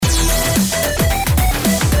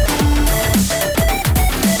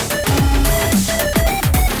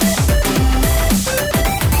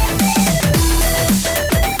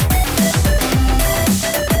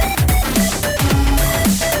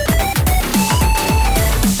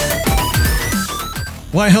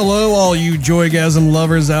Why, hello, all you Joygasm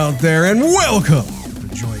lovers out there, and welcome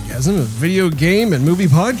to Joygasm, a video game and movie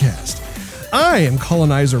podcast. I am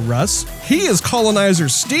Colonizer Russ. He is Colonizer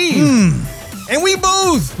Steve. And we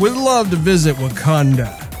both would love to visit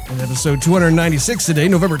Wakanda in episode 296 today,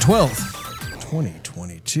 November 12th,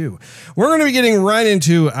 2022. We're going to be getting right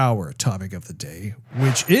into our topic of the day,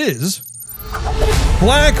 which is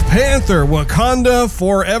Black Panther Wakanda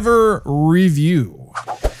Forever Review.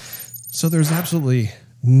 So there's absolutely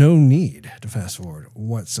no need to fast forward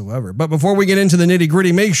whatsoever. But before we get into the nitty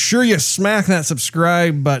gritty, make sure you smack that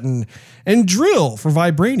subscribe button and drill for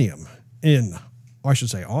Vibranium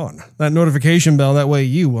on that notification bell. That way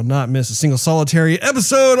you will not miss a single solitary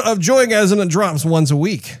episode of Joygasm that drops once a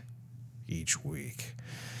week, each week.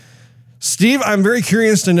 Steve, I'm very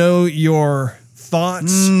curious to know your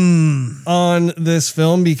thoughts on this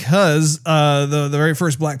film because the very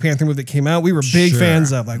first Black Panther movie that came out, we were big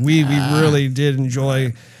fans of. Like we really did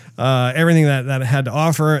enjoy everything that it had to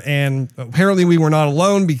offer, and apparently we were not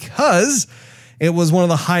alone because it was one of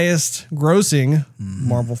the highest grossing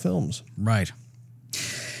Marvel films. Right.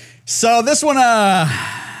 So this one,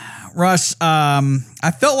 Russ,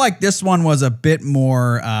 I felt like this one was a bit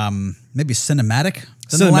more maybe cinematic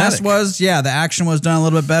than the last was. Yeah, the action was done a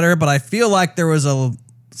little bit better, but I feel like there was less,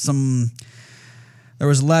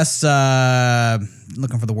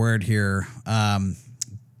 looking for the word here,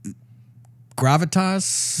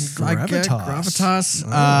 gravitas. Gravitas.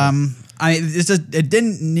 Oh. It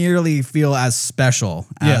didn't nearly feel as special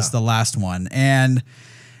as the last one, and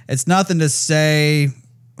it's nothing to say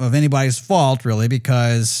of anybody's fault really,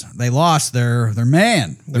 because they lost their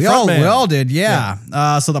man. We all did,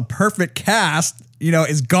 yeah. So the perfect cast,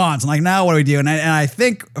 is gone. So like, now what do we do? And I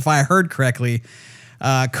think if I heard correctly,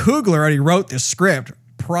 Coogler already wrote this script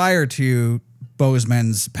prior to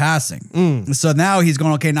Boseman's passing. So now he's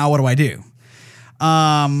going, okay, now what do I do?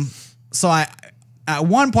 So at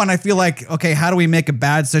one point I feel like, okay, how do we make a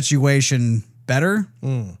bad situation better?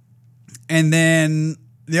 And then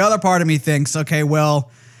the other part of me thinks, okay,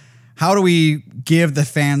 well, how do we give the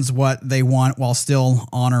fans what they want while still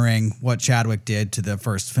honoring what Chadwick did to the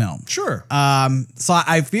first film? Sure. So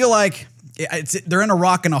I feel like they're in a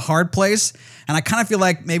rock and a hard place, and I kind of feel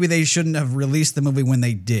like maybe they shouldn't have released the movie when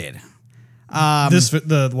they did.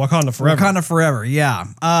 The Wakanda Forever. Wakanda Forever, yeah.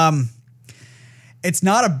 It's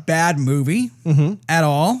not a bad movie at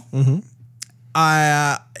all.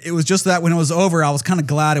 It was just that when it was over, I was kind of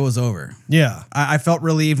glad it was over. Yeah. I felt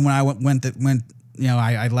relieved when I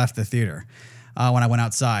I left the theater when I went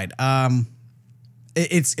outside.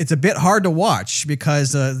 It's a bit hard to watch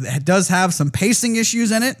because it does have some pacing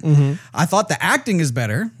issues in it. I thought the acting is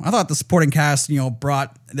better. I thought the supporting cast,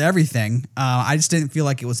 brought everything. I just didn't feel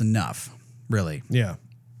like it was enough, really. Yeah.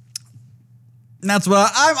 And that's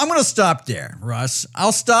what I'm going to stop there, Russ.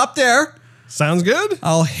 I'll stop there. Sounds good.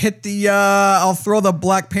 I'll hit I'll throw the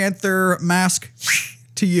Black Panther mask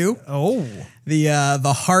to you. Oh.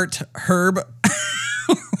 The heart herb.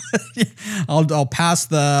 I'll pass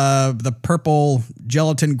the purple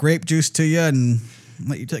gelatin grape juice to you and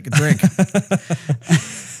let you take a drink.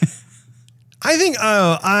 I think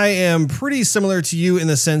I am pretty similar to you in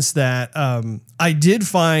the sense that I did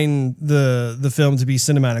find the film to be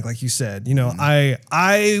cinematic, like you said.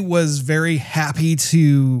 I was very happy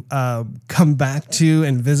to come back to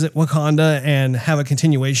and visit Wakanda and have a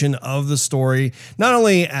continuation of the story, not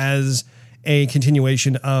only as a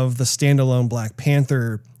continuation of the standalone Black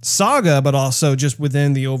Panther saga, but also just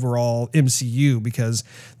within the overall MCU, because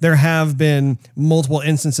there have been multiple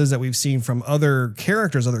instances that we've seen from other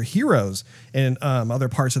characters, other heroes in other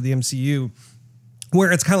parts of the MCU,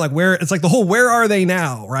 where it's kind of like where are they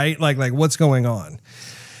now, right? Like what's going on?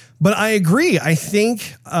 But I agree. I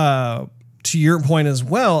think to your point as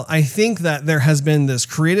well, I think that there has been this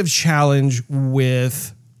creative challenge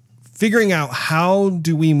with figuring out how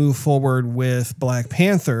do we move forward with Black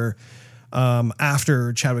Panther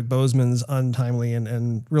after Chadwick Boseman's untimely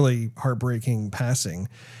and really heartbreaking passing.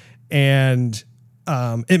 And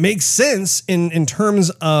it makes sense in terms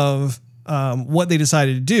of what they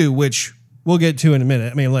decided to do, which we'll get to in a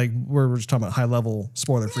minute. I mean, like we're just talking about high level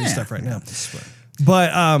spoiler free stuff right now.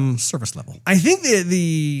 But surface level. I think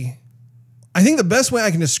the best way I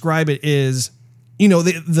can describe it is,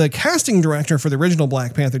 the casting director for the original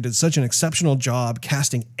Black Panther did such an exceptional job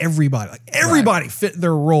casting everybody. Like everybody fit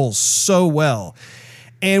their roles so well.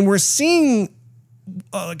 And we're seeing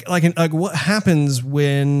what happens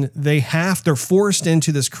when they're forced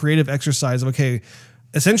into this creative exercise of, okay,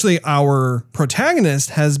 essentially our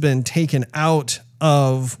protagonist has been taken out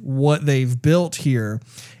of what they've built here.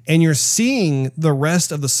 And you're seeing the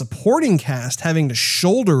rest of the supporting cast having to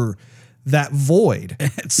shoulder that void.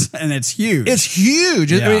 It's huge. It's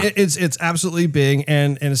huge. Yeah. I mean, it's absolutely big,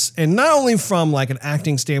 and not only from like an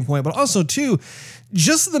acting standpoint, but also too,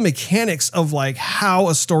 just the mechanics of like how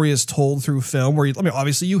a story is told through film. Where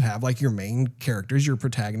obviously you have like your main characters, your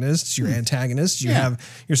protagonists, your antagonists, you have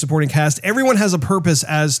your supporting cast. Everyone has a purpose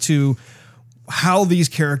as to how these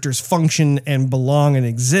characters function and belong and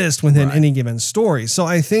exist within any given story. So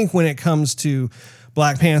I think when it comes to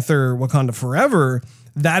Black Panther: Wakanda Forever,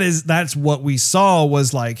 that's what we saw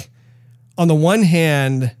was like, on the one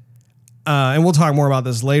hand, and we'll talk more about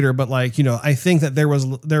this later, but like, I think that there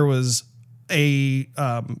was a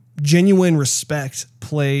genuine respect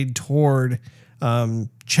played toward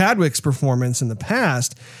Chadwick's performance in the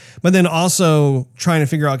past, but then also trying to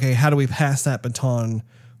figure out, okay, how do we pass that baton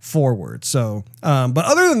forward? So, but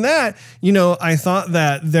other than that, I thought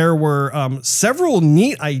that there were several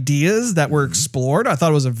neat ideas that were explored. I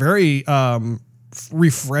thought it was a very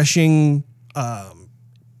refreshing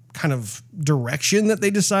kind of direction that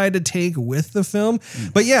they decided to take with the film.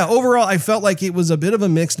 But yeah, overall, I felt like it was a bit of a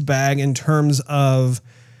mixed bag in terms of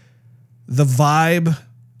the vibe.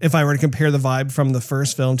 If I were to compare the vibe from the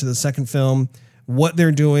first film to the second film, what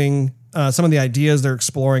they're doing, some of the ideas they're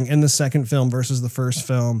exploring in the second film versus the first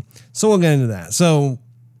film. So we'll get into that. So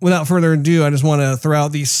without further ado, I just want to throw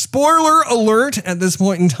out the spoiler alert at this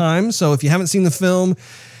point in time. So if you haven't seen the film,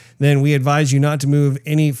 then we advise you not to move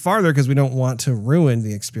any farther because we don't want to ruin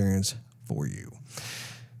the experience for you.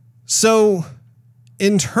 So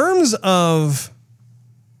in terms of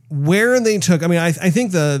where they took, I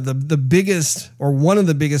think the biggest, or one of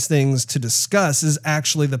the biggest things to discuss is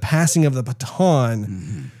actually the passing of the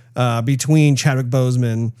baton between Chadwick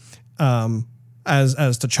Boseman as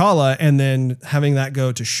T'Challa, and then having that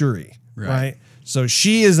go to Shuri, right? So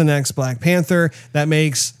she is the next Black Panther. That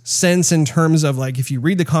makes sense in terms of like, if you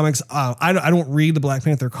read the comics, I don't read the Black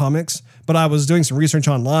Panther comics, but I was doing some research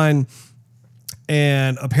online,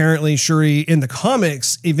 and apparently Shuri in the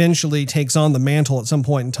comics eventually takes on the mantle at some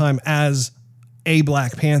point in time as a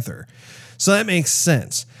Black Panther. So that makes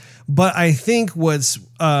sense. But I think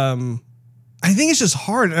I think it's just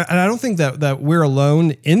hard. And I don't think that we're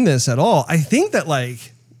alone in this at all. I think that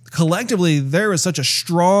like collectively there is such a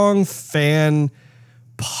strong fan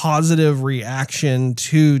positive reaction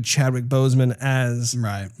to Chadwick Boseman as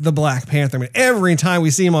the Black Panther. Every time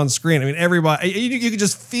we see him on screen, everybody, you could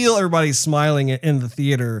just feel everybody smiling in the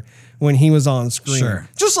theater when he was on screen. Sure.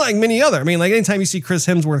 Just like many other. Like anytime you see Chris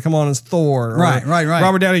Hemsworth come on as Thor, or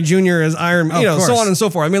Robert Downey Jr. as Iron Man, so on and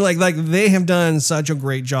so forth. Like they have done such a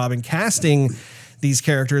great job in casting these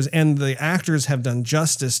characters, and the actors have done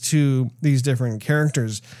justice to these different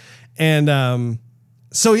characters. And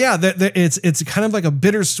so yeah, it's kind of like a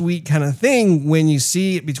bittersweet kind of thing when you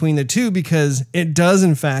see it between the two, because it does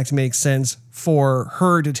in fact make sense for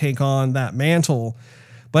her to take on that mantle.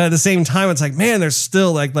 But at the same time, it's like, man, there's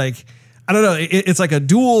still like I don't know, it's like a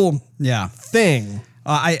dual thing.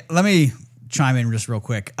 Let me chime in just real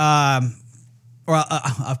quick. I'm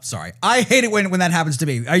sorry. I hate it when that happens to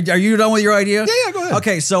me. Are you done with your idea? Yeah, go ahead.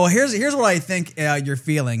 Okay, so here's what I think you're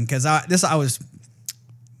feeling, because I was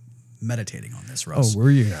meditating on this, Russ. Oh, were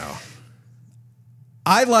you now?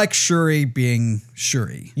 I like Shuri being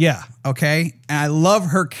Shuri. Yeah. Okay? And I love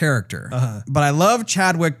her character. But I love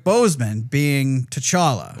Chadwick Boseman being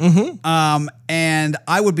T'Challa. And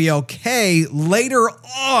I would be okay later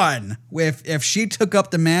on if she took up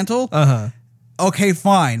the mantle. Okay,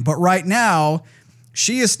 fine. But right now,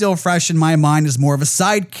 she is still fresh in my mind as more of a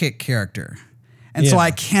sidekick character. And so I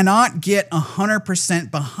cannot get 100%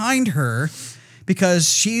 behind her,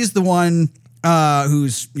 because she's the one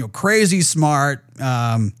who's crazy smart,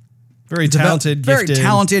 very talented,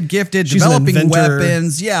 gifted, she's developing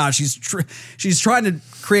weapons. Yeah, she's trying to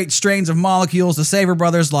create strains of molecules to save her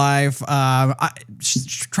brother's life. She's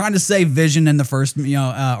trying to save Vision in the first, or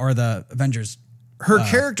the Avengers. Her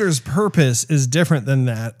character's purpose is different than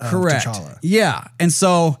that of correct. T'Challa. Yeah, and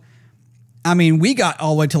so we got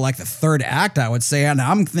all the way to like the third act, I would say, and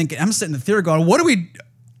I'm sitting in the theater going, what do we?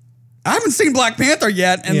 I haven't seen Black Panther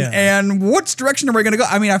yet, and which direction are we going to go?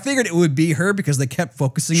 I figured it would be her because they kept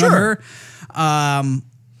focusing on her,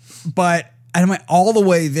 but I went all the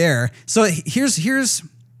way there. So here's,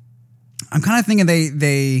 I'm kind of thinking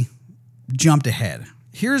they jumped ahead.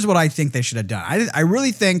 Here's what I think they should have done. I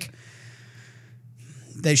really think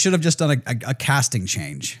they should have just done a casting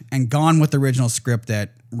change and gone with the original script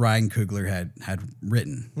that Ryan Coogler had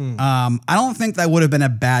written. I don't think that would have been a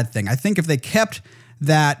bad thing. I think if they kept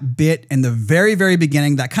that bit in the very, very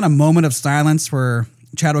beginning, that kind of moment of silence where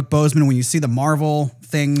Chadwick Boseman, when you see the Marvel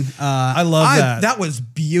thing, I love that. That was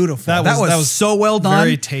beautiful. That was so well done.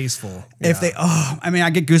 Very tasteful. If they, I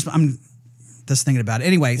get goosebumps. just thinking about it.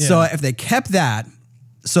 Anyway, so if they kept that,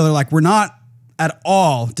 so they're like, we're not at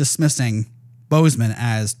all dismissing Boseman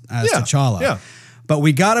as T'Challa. Yeah. But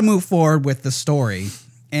we got to move forward with the story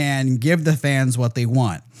and give the fans what they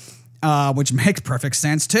want, which makes perfect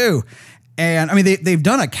sense too. And I mean, they've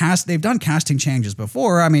done casting changes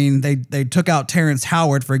before. I mean, they took out Terrence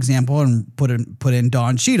Howard, for example, and put in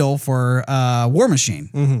Don Cheadle for War Machine.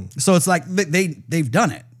 Mm-hmm. So it's like they've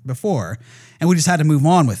done it before, and we just had to move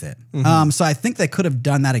on with it. Mm-hmm. So I think they could have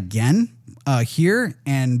done that again here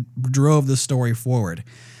and drove the story forward.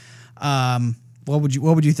 What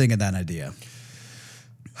would you think of that idea?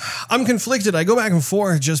 I'm conflicted. I go back and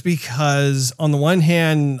forth just because on the one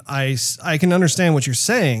hand, I can understand what you're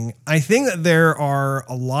saying. I think that there are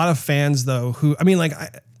a lot of fans though who, I mean, like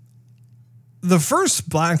the first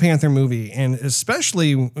Black Panther movie, and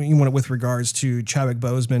especially with regards to Chadwick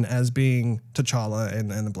Boseman as being T'Challa and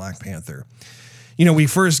the Black Panther, we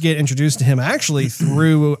first get introduced to him actually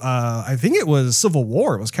through, I think it was Civil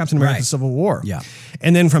War. It was Captain America Civil War. Yeah.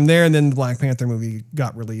 And then from there, the Black Panther movie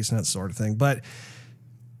got released and that sort of thing. But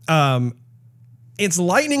it's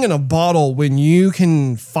lightning in a bottle when you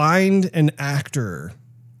can find an actor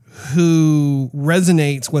who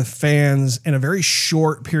resonates with fans in a very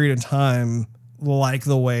short period of time, like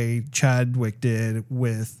the way Chadwick did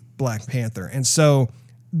with Black Panther. And so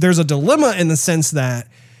there's a dilemma in the sense that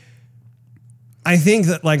I think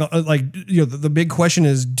that the big question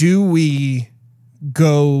is, do we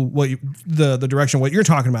go the direction of what you're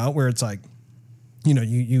talking about, where it's like,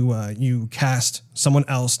 you cast someone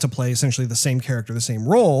else to play essentially the same character, the same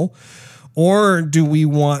role, or do we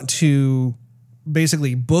want to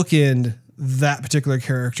basically bookend that particular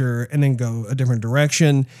character and then go a different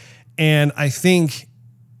direction? And I think,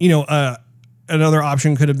 another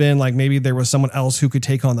option could have been like maybe there was someone else who could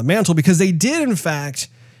take on the mantle, because they did in fact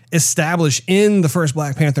establish in the first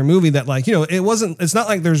Black Panther movie that it's not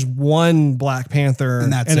like there's one Black Panther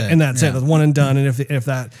and that's it. That's one and done. And if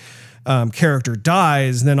that character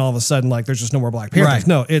dies, then all of a sudden, there's just no more Black Panthers. Right.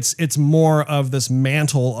 No, it's more of this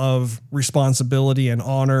mantle of responsibility and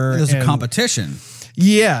honor. There's a competition.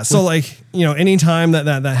 Yeah. So anytime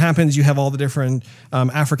that happens, you have all the different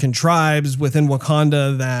African tribes within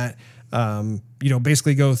Wakanda that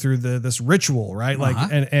basically go through this ritual, right?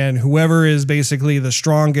 And whoever is basically the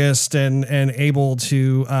strongest and able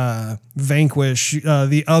to vanquish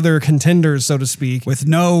the other contenders, so to speak, with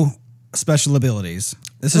no special abilities.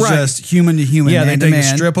 This is just human to human. Yeah, man they to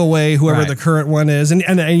man. strip away whoever Right. the current one is, and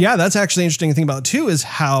yeah, that's actually an interesting thing about it too, is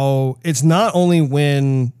how it's not only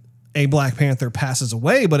when a Black Panther passes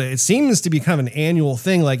away, but it seems to be kind of an annual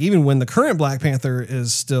thing. Like even when the current Black Panther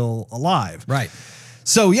is still alive, Right.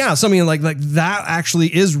 So yeah, so I mean, like that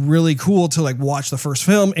actually is really cool to watch the first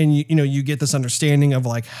film, and you get this understanding of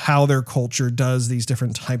how their culture does these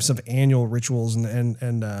different types of annual rituals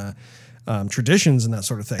and traditions and that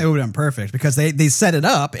sort of thing. It would have been perfect because they set it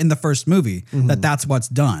up in the first movie that's what's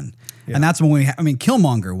done. Yeah. And that's when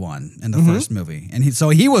Killmonger won in the first movie. And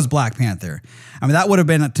he was Black Panther. I mean, that would have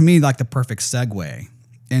been, to me, like the perfect segue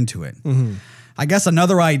into it. I guess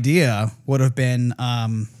another idea would have been,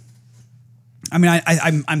 I'm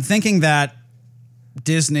thinking that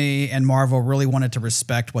Disney and Marvel really wanted to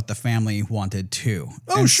respect what the family wanted too.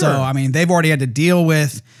 Oh, and sure. So, they've already had to deal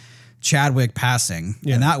with Chadwick passing,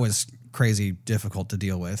 and that was crazy difficult to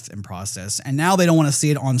deal with and process. And now they don't want to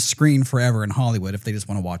see it on screen forever in Hollywood if they just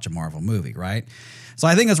want to watch a Marvel movie, right? So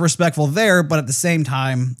I think it's respectful there, but at the same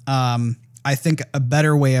time, I think a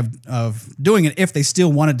better way of doing it, if they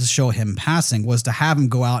still wanted to show him passing, was to have him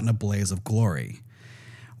go out in a blaze of glory.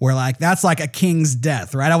 Where that's like a king's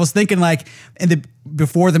death, right? I was thinking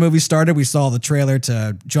before the movie started, we saw the trailer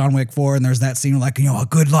to John Wick 4, and there's that scene a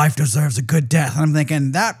good life deserves a good death. And I'm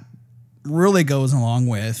thinking that really goes along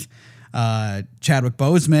with Chadwick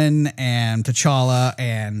Boseman and T'Challa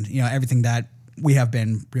and everything that we have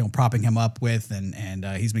been propping him up with and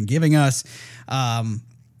he's been giving us. And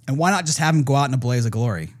why not just have him go out in a blaze of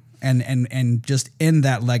glory and just end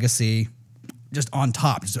that legacy just on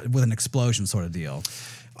top, just with an explosion sort of deal.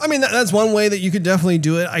 I mean, that's one way that you could definitely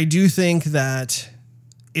do it. I do think that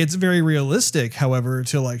it's very realistic, however,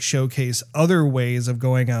 to showcase other ways of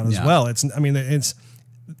going out as well. It's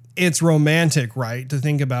romantic, right? To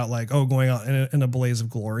think about going out in a blaze of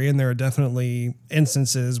glory. And there are definitely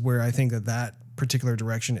instances where I think that particular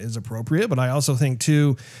direction is appropriate. But I also think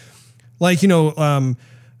too, T'Challa's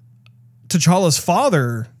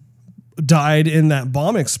father died in that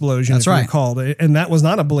bomb explosion. That's right. Called, and that was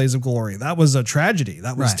not a blaze of glory. That was a tragedy.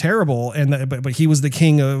 That was terrible. And but he was the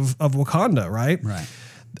king of Wakanda, right? Right.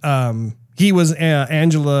 He was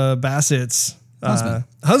Angela Bassett's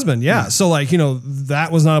husband. Yeah. So that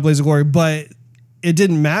was not a blaze of glory, but it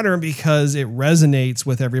didn't matter because it resonates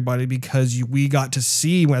with everybody because we got to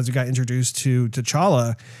see, as we got introduced to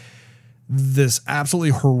T'Challa, this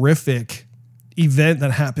absolutely horrific event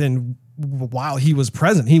that happened while he was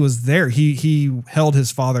present. He was there. He held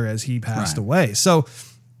his father as he passed away. So,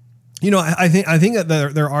 I think that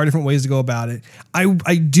there are different ways to go about it.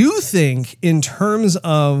 I do think in terms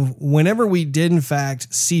of whenever we did in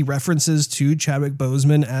fact see references to Chadwick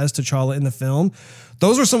Boseman as T'Challa in the film,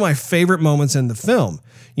 those were some of my favorite moments in the film.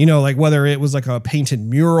 Like whether it was like a painted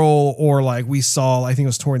mural or like we saw, I think it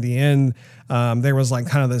was toward the end, there was like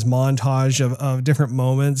kind of this montage of different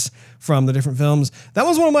moments from the different films. That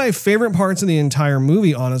was one of my favorite parts of the entire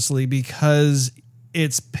movie, honestly, because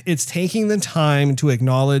it's taking the time to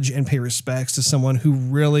acknowledge and pay respects to someone who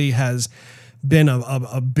really has been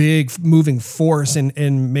a big moving force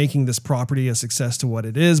in making this property a success to what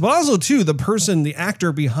it is. But also, too, the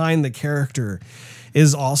actor behind the character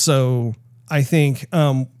is also, I think,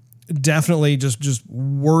 definitely just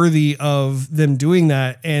worthy of them doing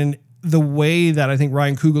that. And the way that I think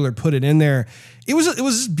Ryan Coogler put it in there, it was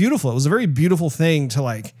just beautiful. It was a very beautiful thing to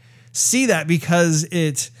like see that because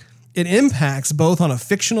it impacts both on a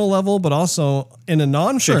fictional level, but also in a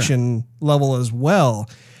nonfiction level as well.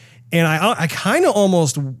 And I kind of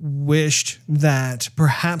almost wished that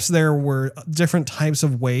perhaps there were different types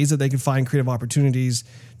of ways that they could find creative opportunities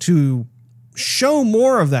to show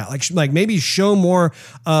more of that, like maybe show more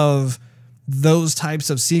of those types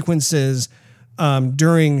of sequences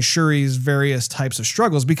during Shuri's various types of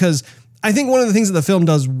struggles. Because I think one of the things that the film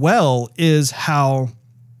does well is how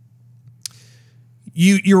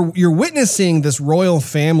you're witnessing this royal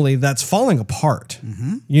family that's falling apart.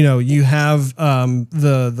 Mm-hmm. You have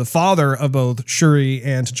the father of both Shuri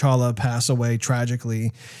and T'Challa pass away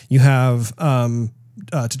tragically. You have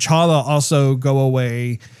T'Challa also go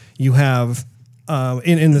away. You have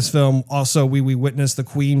in this film also we witness the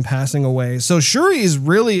queen passing away. So Shuri is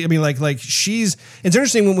really, I mean, like it's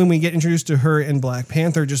interesting when we get introduced to her in Black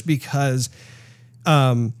Panther, just because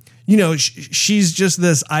she's just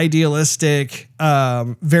this idealistic,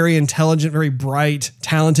 very intelligent, very bright,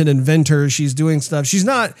 talented inventor. She's doing stuff. She's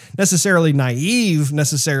not necessarily naive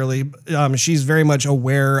necessarily. She's very much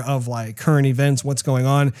aware of like current events, what's going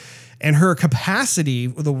on. And her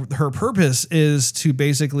capacity, her purpose is to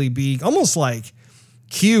basically be almost like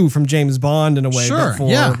Q from James Bond in a way, but for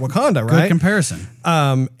Wakanda, right? Good comparison.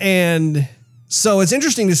 And so it's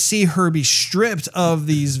interesting to see her be stripped of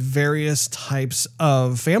these various types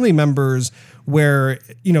of family members where,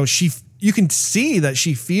 you can see that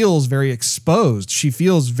she feels very exposed. She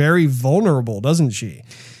feels very vulnerable, doesn't she?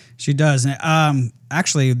 She does.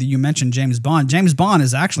 Actually, you mentioned James Bond. James Bond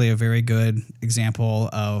is actually a very good example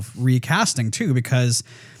of recasting too, because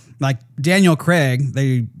like Daniel Craig,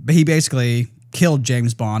 he basically killed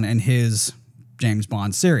James Bond in his James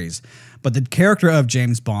Bond series. But the character of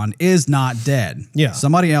James Bond is not dead. Yeah.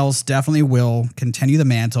 Somebody else definitely will continue the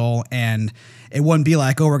mantle, and it wouldn't be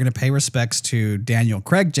like, we're going to pay respects to Daniel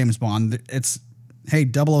Craig, James Bond. It's, hey,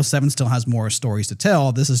 007 still has more stories to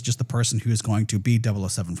tell. This is just the person who is going to be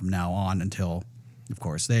 007 from now on until, of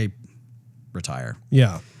course, they retire.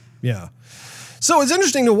 Yeah. Yeah. So it's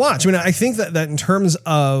interesting to watch. I mean, I think that in terms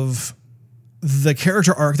of the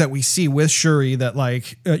character arc that we see with Shuri, that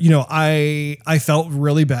I felt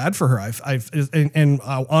really bad for her.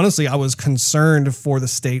 Honestly, I was concerned for the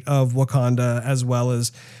state of Wakanda, as well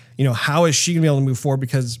as, how is she gonna be able to move forward,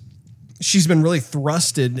 because she's been really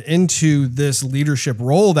thrusted into this leadership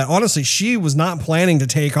role that honestly she was not planning to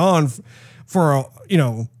take on for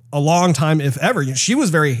a long time, if ever. She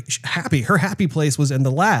was very happy. Her happy place was in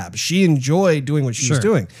the lab. She enjoyed doing what she was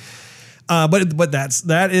doing. But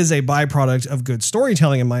that is a byproduct of good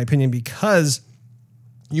storytelling, in my opinion, because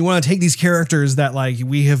you want to take these characters that like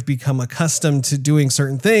we have become accustomed to doing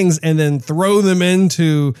certain things and then throw them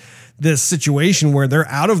into this situation where they're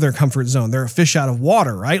out of their comfort zone. They're a fish out of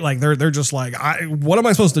water, right? Like they're just like, what am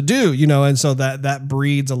I supposed to do? And so that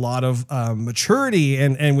breeds a lot of maturity,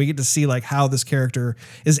 and we get to see like how this character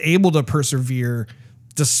is able to persevere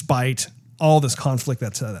despite all this conflict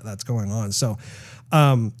that's going on. So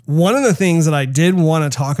one of the things that I did want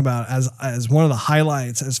to talk about as one of the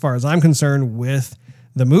highlights, as far as I'm concerned, with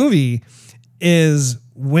the movie is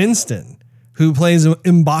Winston, who plays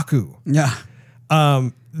M'Baku. Yeah.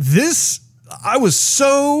 I was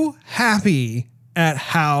so happy at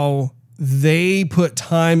how they put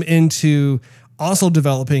time into also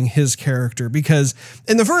developing his character, because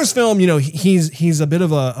in the first film, he's a bit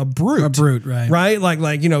of a brute, right?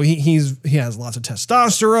 Like he has lots of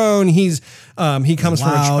testosterone. He comes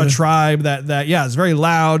from a tribe that is very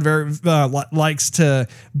loud, very likes to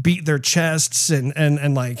beat their chests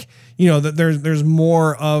and like that there's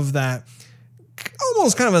more of that,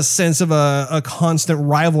 almost kind of a sense of a constant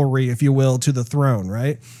rivalry, if you will, to the throne,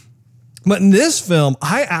 right? But in this film,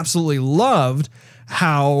 I absolutely loved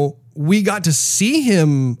how we got to see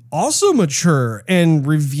him also mature and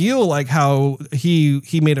reveal like how he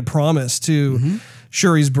made a promise to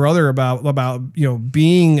Shuri's brother about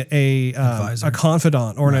being a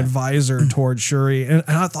confidant or an advisor towards Shuri, and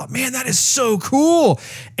I thought, man, that is so cool.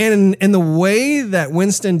 And the way that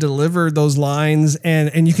Winston delivered those lines,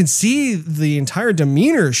 and you can see the entire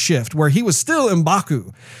demeanor shift where he was still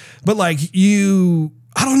M'Baku, but like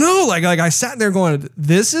I don't know, like I sat there going,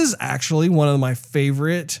 this is actually one of my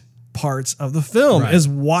favorite parts of the film, is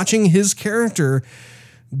watching his character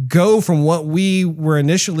go from what we were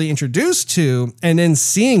initially introduced to, and then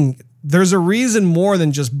seeing there's a reason more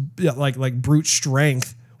than just like brute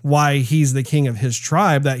strength why he's the king of his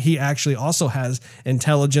tribe, that he actually also has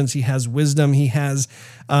intelligence, he has wisdom, he has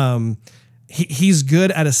he's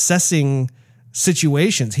good at assessing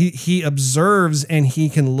situations. He observes and he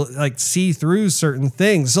can see through certain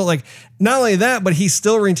things. So like not only that, but he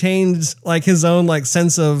still retains like his own like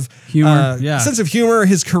sense of humor,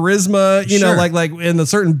 his charisma, like in the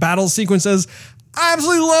certain battle sequences. I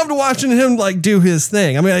absolutely loved watching him like do his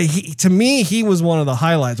thing. I mean, to me, he was one of the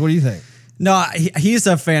highlights. What do you think? No, he's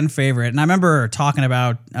a fan favorite. And I remember talking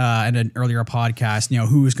about in an earlier podcast,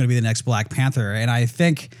 who's going to be the next Black Panther. And I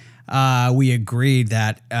think we agreed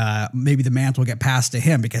that maybe the mantle will get passed to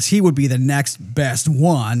him because he would be the next best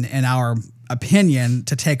one, in our opinion,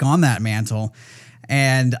 to take on that mantle.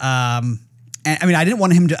 And I mean, I didn't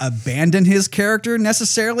want him to abandon his character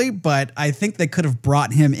necessarily, but I think they could have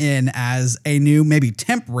brought him in as a new, maybe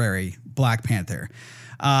temporary Black Panther.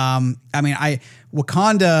 I mean,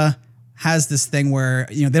 Wakanda has this thing where,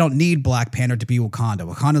 they don't need Black Panther to be Wakanda.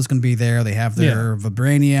 Wakanda's going to be there. They have their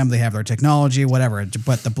vibranium, they have their technology, whatever.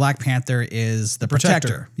 But the Black Panther is the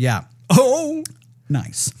protector. Yeah. Oh,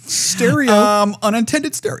 nice. Stereo.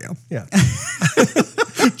 Unintended stereo. Yeah.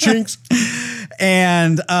 Jinx.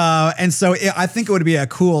 And so I think it would be a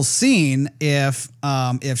cool scene if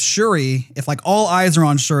Shuri, if like all eyes are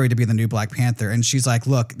on Shuri to be the new Black Panther, and she's like,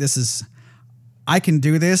 look, I can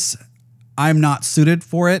do this. I'm not suited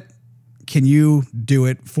for it. Can you do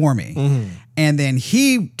it for me? Mm-hmm. And then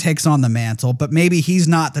he takes on the mantle, but maybe he's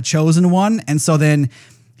not the chosen one. And so then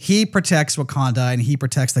he protects Wakanda and he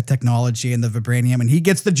protects the technology and the vibranium, and he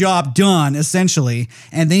gets the job done essentially.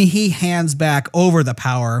 And then he hands back over the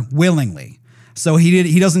power willingly. So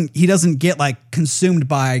he doesn't get like consumed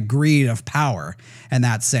by greed of power in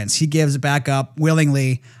that sense. He gives it back up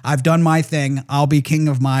willingly. I've done my thing. I'll be king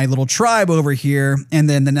of my little tribe over here. And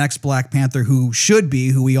then the next Black Panther who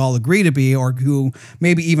we all agree to be, or who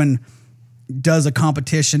maybe even does a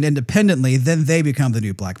competition independently, then they become the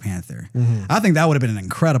new Black Panther. Mm-hmm. I think that would have been an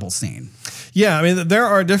incredible scene. Yeah, I mean, there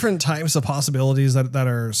are different types of possibilities that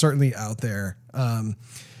are certainly out there.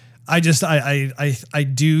 I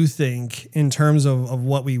do think in terms of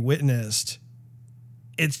what we witnessed,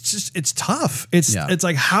 it's tough. It's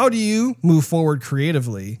like, how do you move forward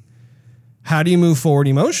creatively? How do you move forward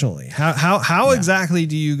emotionally? How exactly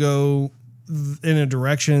do you go in a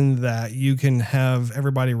direction that you can have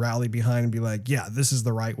everybody rally behind and be like, yeah, this is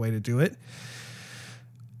the right way to do it?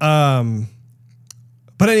 But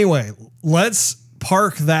anyway, let's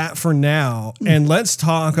park that for now and let's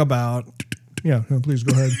talk about. Yeah, no, please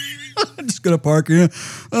go ahead. I'm just gonna park here.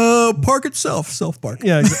 Park itself, self-park.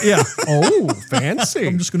 Yeah. Oh, fancy.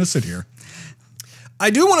 I'm just gonna sit here.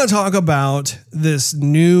 I do want to talk about this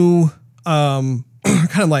new kind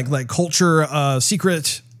of like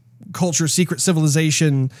secret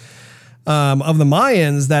civilization of the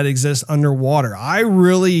Mayans that exists underwater.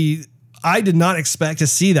 I did not expect to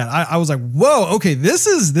see that. I was like, whoa, okay, this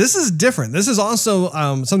is different. This is also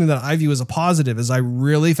something that I view as a positive, as I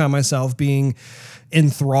really found myself being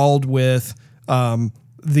enthralled with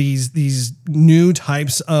these new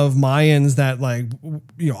types of Mayans that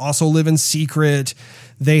also live in secret.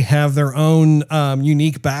 They have their own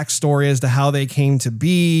unique backstory as to how they came to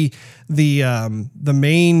be. The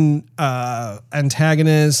main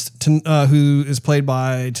antagonist who is played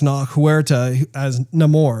by Tenoch Huerta as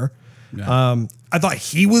Namor. Yeah. I thought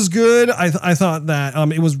he was good. I thought that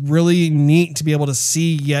it was really neat to be able to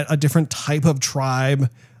see yet a different type of tribe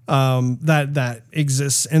that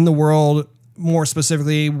exists in the world, more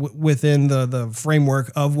specifically within the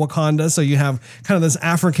framework of Wakanda. So you have kind of this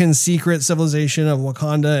African secret civilization of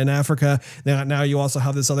Wakanda in Africa. Now you also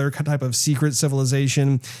have this other type of secret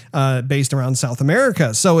civilization based around South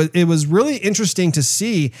America. So it was really interesting to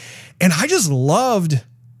see. And I just loved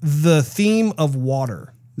the theme of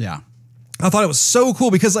water. Yeah. I thought it was so cool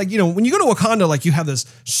because, like, you know, when you go to Wakanda, like, you have this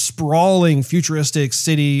sprawling, futuristic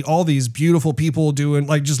city, all these beautiful people doing,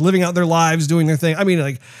 like, just living out their lives, doing their thing. I mean,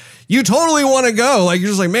 like, you totally want to go. Like, you're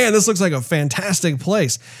just like, man, this looks like a fantastic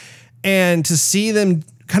place. And to see them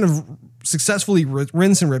kind of successfully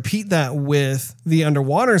rinse and repeat that with the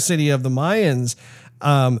underwater city of the Mayans,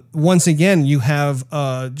 once again, you have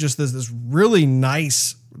just this really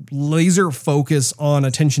nice laser focus on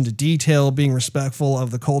attention to detail, being respectful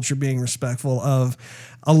of the culture, being respectful of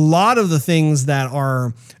a lot of the things that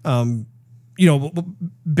are, you know,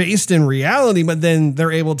 based in reality, but then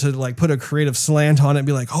they're able to like put a creative slant on it and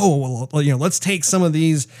be like, oh, well, you know, let's take some of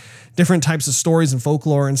these different types of stories and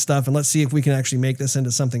folklore and stuff, and let's see if we can actually make this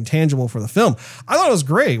into something tangible for the film. I thought it was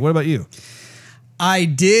great. What about you? I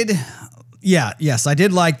did. Yeah, yes, I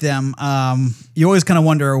did like them. You always kind of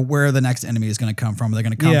wonder where the next enemy is going to come from. Are they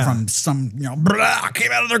going to come from some, you know,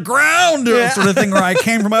 came out of the ground sort of thing, or I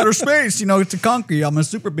came from outer space, you know, to conquer you. I'm a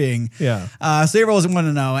super being. Yeah. So you always want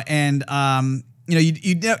to know. And, you know,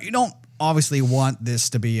 you don't obviously want this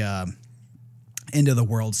to be a end of the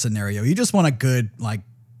world scenario. You just want a good, like,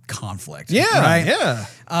 conflict. Yeah, right?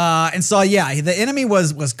 yeah. And so, yeah, the enemy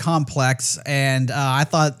was complex, and I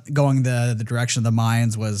thought going the direction of the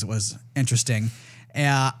Mayans was interesting.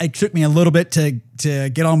 It took me a little bit to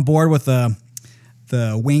get on board with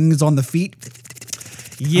the wings on the feet.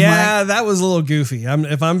 Yeah, like, that was a little goofy.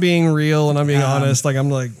 If I'm being real and I'm being honest, like, I'm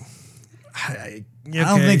like, I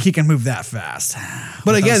don't think he can move that fast.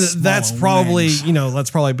 But again, that's probably wings. You know,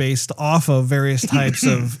 that's probably based off of various types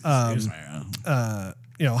of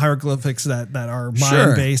you know, hieroglyphics that are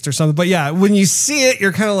Mayan based or something. But yeah, when you see it,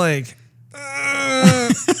 you're kind of like,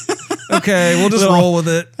 okay, we'll just roll with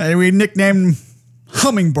it. And we nicknamed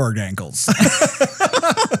hummingbird ankles.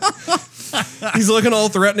 He's looking all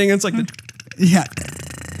threatening. It's like, yeah,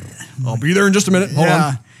 I'll be there in just a minute. Hold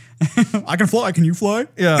on. I can fly. Can you fly?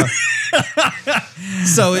 Yeah.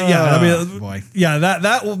 So yeah, I mean, boy. Yeah,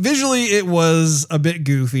 that visually it was a bit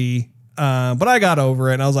goofy. But I got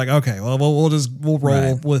over it and I was like, okay, well, we'll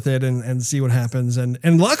roll with it and see what happens.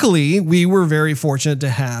 And luckily we were very fortunate to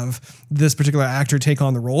have this particular actor take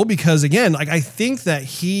on the role because, again, like, I think that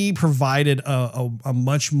he provided a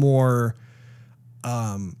much more,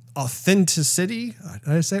 authenticity.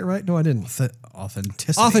 Did I say it right? No, I didn't.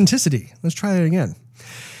 Authenticity. Let's try it again.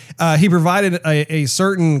 He provided a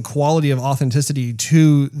certain quality of authenticity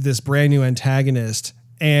to this brand new antagonist.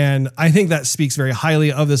 And I think that speaks very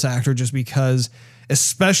highly of this actor just because,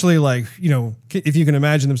 especially, like, you know, if you can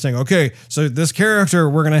imagine them saying, okay, so this character,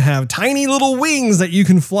 we're going to have tiny little wings that you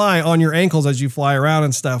can fly on your ankles as you fly around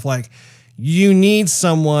and stuff. Like, you need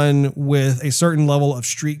someone with a certain level of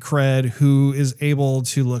street cred who is able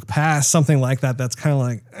to look past something like that. That's kind of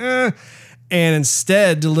like, and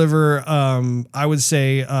instead deliver, I would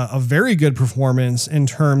say, a very good performance in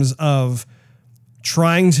terms of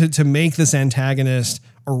trying to make this antagonist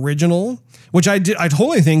original, which I did. I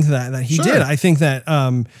totally think that he did. I think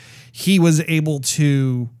that he was able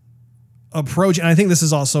to approach, and I think this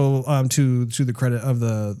is also to the credit of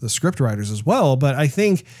the script writers as well. But I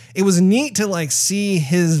think it was neat to like see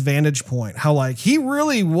his vantage point, how like he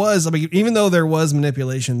really was. I mean, even though there was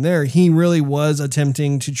manipulation there, he really was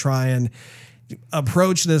attempting to try and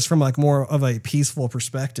approach this from like more of a peaceful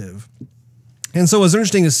perspective. And so it was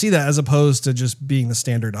interesting to see that as opposed to just being the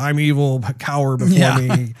standard, I'm evil, cower before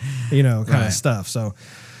me, you know, kind of stuff. So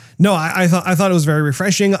no, I thought it was very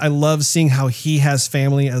refreshing. I love seeing how he has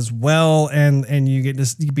family as well. And you get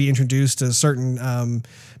to be introduced to certain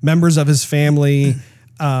members of his family.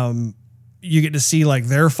 You get to see like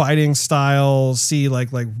their fighting style, see like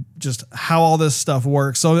just how all this stuff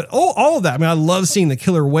works. So all of that. I mean, I love seeing the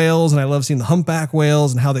killer whales and I love seeing the humpback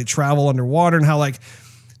whales and how they travel underwater and how like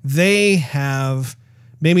they have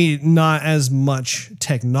maybe not as much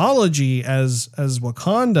technology as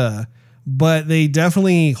Wakanda, but they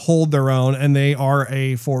definitely hold their own and they are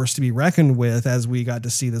a force to be reckoned with as we got to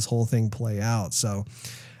see this whole thing play out. So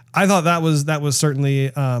I thought that was certainly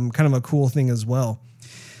kind of a cool thing as well.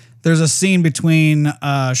 There's a scene between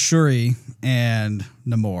Shuri and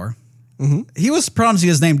Namor. Mm-hmm. He was pronouncing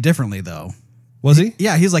his name differently though. Was he?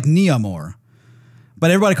 Yeah, he's like Namor, but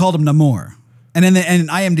everybody called him Namor. And in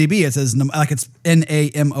IMDb, it says like it's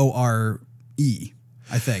Namore.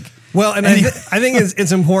 I think. Well, and I think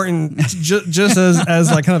it's important just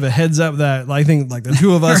as like kind of a heads up that I think like the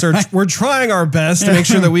two of us we're trying our best to make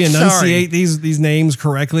sure that we enunciate these names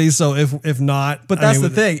correctly. So if not, but that's the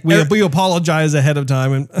thing. We apologize ahead of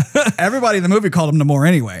time. And everybody in the movie called him Namor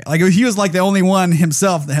anyway. Like he was like the only one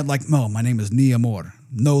himself that had like, no, my name is Namor,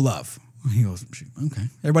 no love. He goes, okay.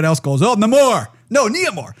 Everybody else goes, oh, Namor. No,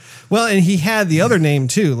 Namor. Well, and he had the other name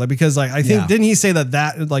too, like because like I think didn't he say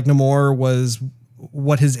that like Namor was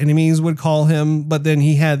what his enemies would call him, but then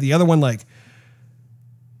he had the other one like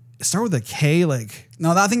start with a K, like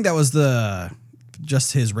no, I think that was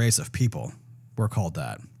just his race of people were called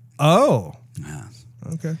that. Oh, yeah,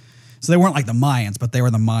 okay. So they weren't like the Mayans, but they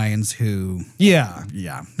were the Mayans who, yeah,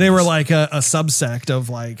 they were like a subsect of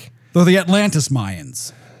like the Atlantis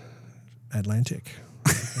Mayans, Atlantic.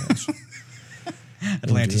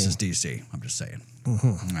 Atlantis is DC. I'm just saying.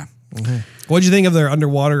 Mm-hmm. Yeah. Mm-hmm. What'd you think of their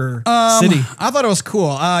underwater city? I thought it was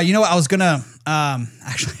cool. You know what I was gonna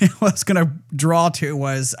actually what I was gonna draw to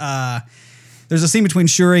was there's a scene between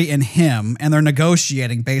Shuri and him, and they're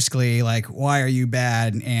negotiating basically like, why are you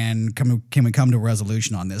bad, and can we come to a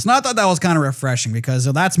resolution on this? And I thought that was kind of refreshing because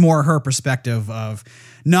that's more her perspective of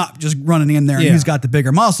not just running in there and who's got the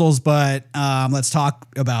bigger muscles, but let's talk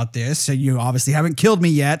about this. So you obviously haven't killed me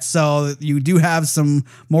yet, so you do have some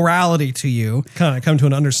morality to you. Kind of come to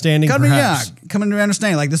an understanding, perhaps. Come to an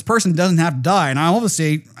understanding. Like this person doesn't have to die, and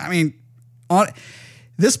I mean,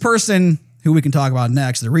 this person who we can talk about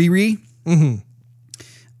next, the Riri.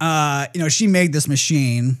 Mm-hmm. She made this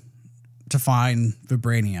machine to find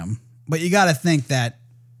vibranium, but you got to think that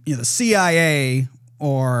the CIA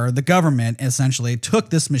or the government essentially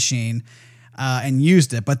took this machine and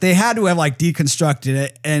used it, but they had to have like deconstructed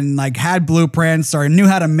it and like had blueprints or knew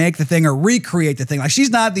how to make the thing or recreate the thing. Like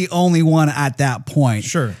she's not the only one at that point.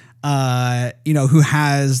 Sure. Who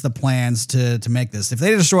has the plans to make this. If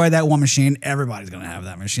they destroy that one machine, everybody's going to have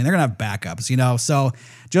that machine. They're going to have backups, so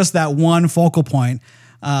just that one focal point.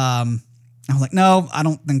 I was like, no, I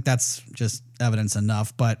don't think that's just evidence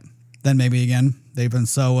enough. But then maybe again, they've been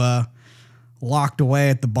so locked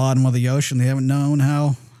away at the bottom of the ocean, they haven't known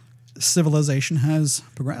how civilization has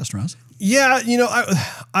progressed, Russ. Yeah,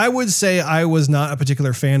 I would say I was not a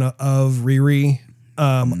particular fan of Riri.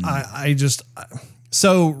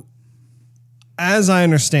 So as I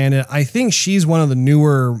understand it, I think she's one of the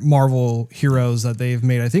newer Marvel heroes that they've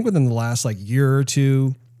made. I think within the last like year or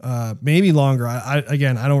two, maybe longer. I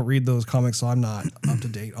don't read those comics, so I'm not up to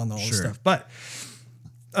date on all this stuff. But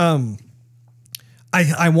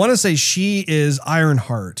I want to say she is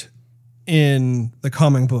Ironheart in the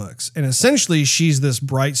comic books, and essentially she's this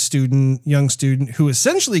bright young student who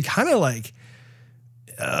essentially kind of like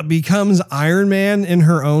becomes Iron Man in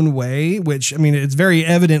her own way, which, I mean, it's very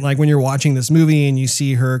evident like when you're watching this movie and you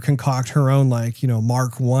see her concoct her own like,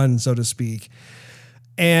 Mark I, so to speak.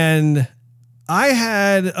 And I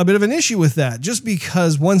had a bit of an issue with that just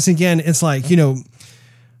because once again, it's like,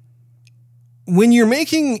 when you're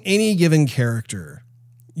making any given character,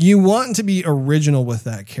 you want to be original with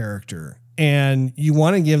that character. And you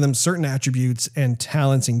want to give them certain attributes and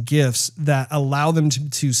talents and gifts that allow them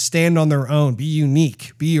to stand on their own, be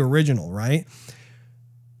unique, be original, right?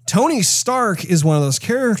 Tony Stark is one of those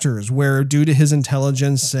characters where due to his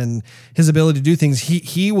intelligence and his ability to do things,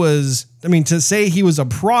 he was, to say he was a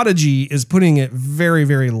prodigy is putting it very,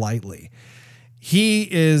 very lightly. He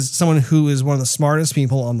is someone who is one of the smartest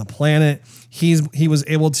people on the planet. He was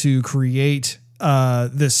able to create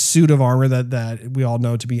this suit of armor that we all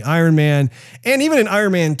know to be Iron Man. And even in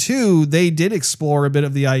Iron Man 2, they did explore a bit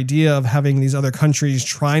of the idea of having these other countries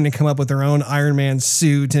trying to come up with their own Iron Man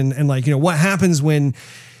suit and like, what happens when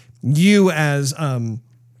you as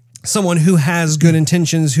someone who has good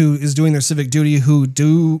intentions, who is doing their civic duty, who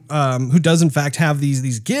does in fact have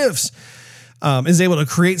these gifts, is able to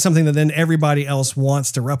create something that then everybody else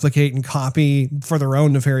wants to replicate and copy for their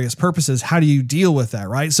own nefarious purposes. How do you deal with that,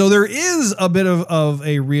 right? So there is a bit of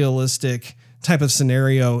a realistic type of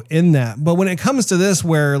scenario in that. But when it comes to this,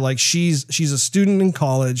 where like she's a student in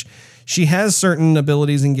college, she has certain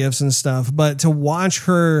abilities and gifts and stuff, but to watch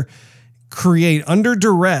her create under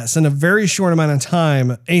duress in a very short amount of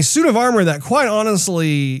time, a suit of armor that quite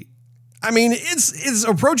honestly, it's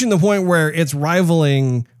approaching the point where it's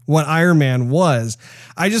rivaling what Iron Man was.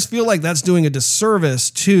 I just feel like that's doing a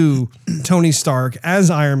disservice to Tony Stark as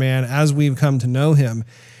Iron Man, as we've come to know him.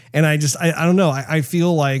 And I don't know. I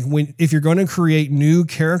feel like if you're going to create new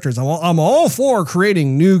characters, I'm all for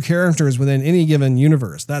creating new characters within any given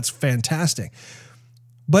universe. That's fantastic.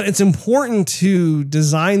 But it's important to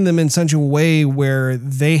design them in such a way where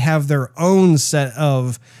they have their own set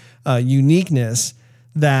of uniqueness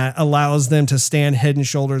that allows them to stand head and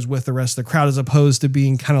shoulders with the rest of the crowd, as opposed to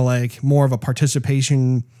being kind of like more of a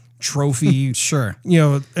participation trophy. Sure.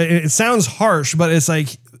 It sounds harsh, but it's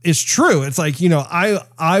like, it's true. It's like,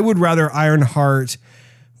 I would rather Ironheart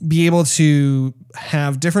be able to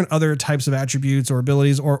have different other types of attributes or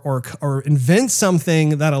abilities or invent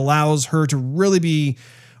something that allows her to really be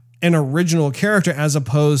an original character, as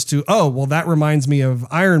opposed to, oh, well, that reminds me of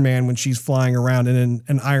Iron Man when she's flying around in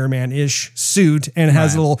an Iron Man-ish suit and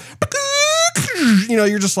has a little,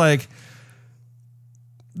 you're just like,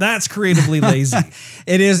 that's creatively lazy.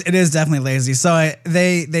 It is definitely lazy. So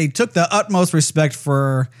they took the utmost respect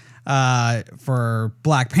for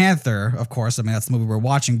Black Panther, of course. I mean, that's the movie we're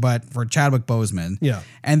watching, but for Chadwick Boseman. Yeah.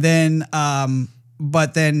 And then,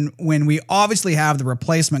 but then when we obviously have the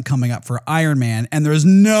replacement coming up for Iron Man, and there's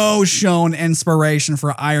no shown inspiration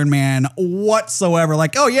for Iron Man whatsoever.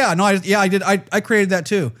 Like, oh yeah, no, I did. I created that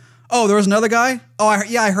too. Oh, there was another guy. Oh,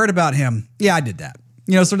 I heard about him. Yeah, I did that.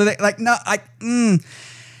 Sort of like, no,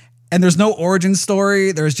 and there's no origin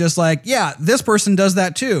story. There's just like, yeah, this person does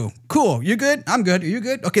that too. Cool. You good? I'm good. Are you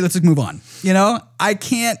good? Okay, let's just move on.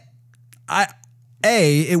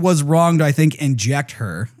 It was wrong to, I think, inject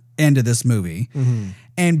her into this movie. Mm-hmm.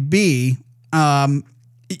 And B,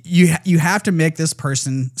 you have to make this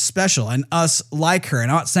person special and us like her. And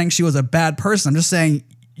I'm not saying she was a bad person. I'm just saying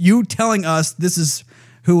you telling us this is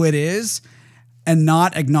who it is and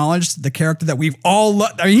not acknowledge the character that we've all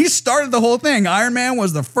loved. I mean, he started the whole thing. Iron Man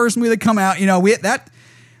was the first movie to come out.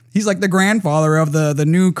 He's like the grandfather of the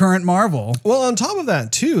new current Marvel. Well, on top of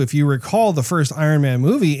that, too, if you recall the first Iron Man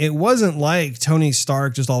movie, it wasn't like Tony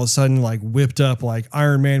Stark just all of a sudden like whipped up like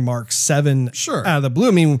Iron Man Mark 7 out of the blue.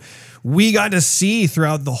 I mean, we got to see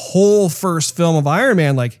throughout the whole first film of Iron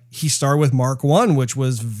Man, like he started with Mark 1, which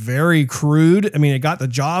was very crude. I mean, it got the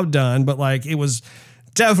job done, but like it was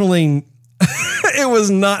definitely... it was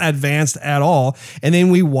not advanced at all. And then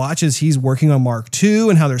we watch as he's working on Mark 2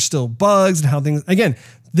 and how there's still bugs and how things... Again,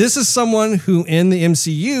 this is someone who in the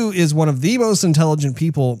MCU is one of the most intelligent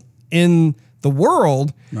people in the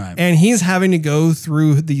world. Right. And he's having to go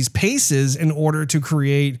through these paces in order to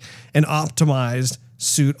create an optimized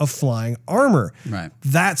suit of flying armor. Right.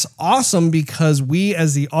 That's awesome because we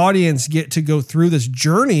as the audience get to go through this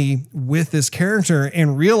journey with this character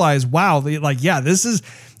and realize, wow, this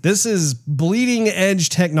is bleeding edge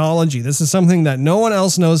technology. This is something that no one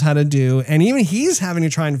else knows how to do. And even he's having to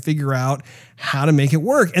try and figure out how to make it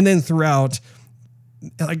work. And then throughout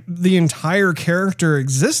like the entire character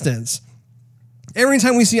existence, every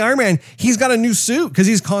time we see Iron Man, he's got a new suit because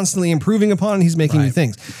he's constantly improving upon it. He's making new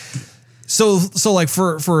things. So like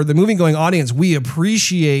for the movie going audience, we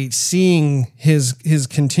appreciate seeing his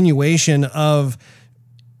continuation of,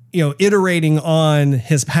 iterating on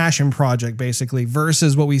his passion project basically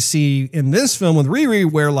versus what we see in this film with Riri,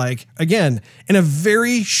 where like, again, in a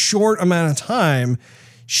very short amount of time,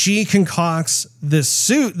 she concocts this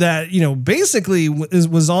suit that, basically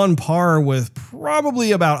was on par with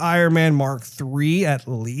probably about Iron Man Mark 3 at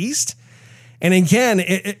least. And again,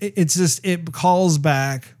 it calls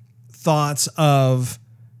back thoughts of,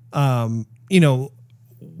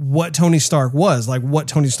 what Tony Stark was, like what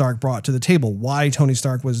Tony Stark brought to the table, why Tony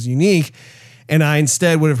Stark was unique. And I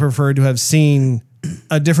instead would have preferred to have seen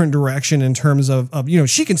a different direction in terms of,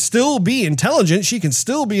 she can still be intelligent. She can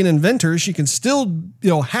still be an inventor. She can still,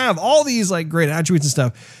 have all these like great attributes and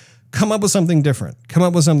stuff. Come up with something different. Come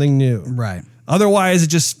up with something new. Right. Otherwise,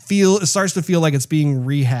 it starts to feel like it's being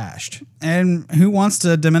rehashed. And who wants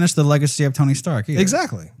to diminish the legacy of Tony Stark either?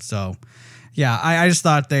 Exactly. So, yeah, I just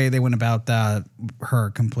thought they went about her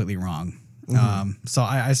completely wrong. Mm-hmm. So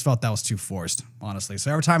I just felt that was too forced, honestly.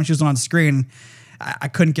 So every time she was on screen, I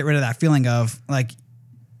couldn't get rid of that feeling of like,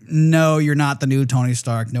 no, you're not the new Tony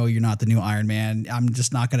Stark. No, you're not the new Iron Man. I'm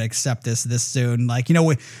just not going to accept this soon. Like,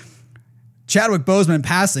 Chadwick Boseman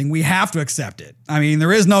passing, we have to accept it. I mean,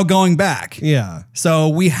 there is no going back. Yeah. So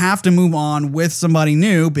we have to move on with somebody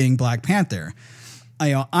new, being Black Panther.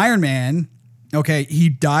 Iron Man, okay, he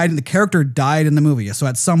died, and the character died in the movie. So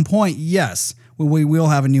at some point, yes, we will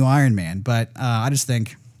have a new Iron Man. But I just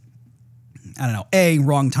think, I don't know, A,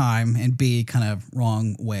 wrong time, and B, kind of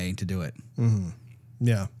wrong way to do it. Mm-hmm.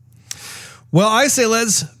 Yeah. Well, I say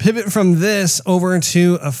let's pivot from this over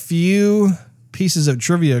to a few pieces of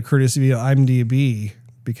trivia courtesy of IMDb,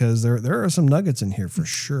 because there are some nuggets in here for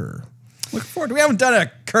sure. Look forward to. We haven't done a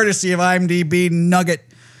courtesy of IMDb nugget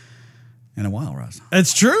in a while, Russ.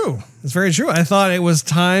 It's true. It's very true. I thought it was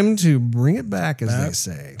time to bring it back, as they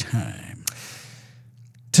say. Time.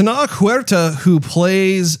 Tana Huerta, who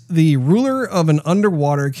plays the ruler of an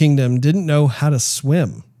underwater kingdom, didn't know how to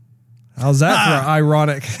swim. How's that for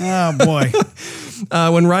ironic? Oh, boy.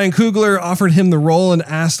 When Ryan Coogler offered him the role and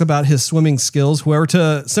asked about his swimming skills,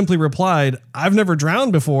 Huerta simply replied, "I've never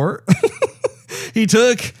drowned before." He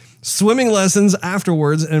took swimming lessons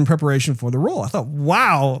afterwards in preparation for the role. I thought,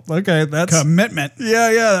 wow, okay, that's commitment.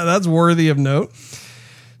 Yeah, that's worthy of note.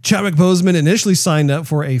 Chadwick Boseman initially signed up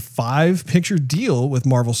for a 5-picture deal with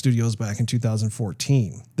Marvel Studios back in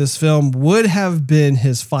 2014. This film would have been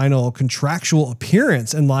his final contractual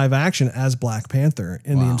appearance in live action as Black Panther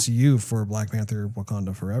in the MCU for Black Panther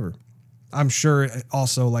Wakanda Forever. I'm sure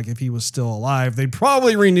also, like, if he was still alive, they'd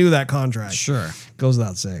probably renew that contract. Sure. Goes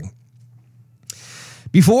without saying.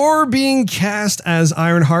 Before being cast as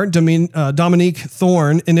Ironheart, Dominique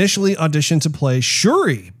Thorne initially auditioned to play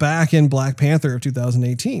Shuri back in Black Panther of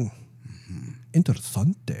 2018.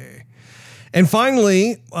 Interessante. And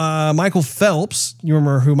finally, Michael Phelps. You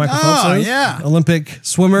remember who Michael Phelps is? Yeah. Olympic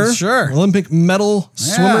swimmer. Sure. Olympic medal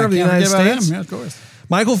swimmer of the United States. Yeah, of course.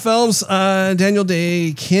 Michael Phelps, Daniel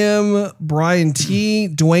Day Kim, Brian T,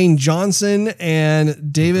 Dwayne Johnson,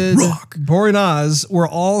 and David Boreanaz were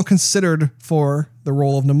all considered for the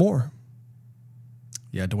role of Namor.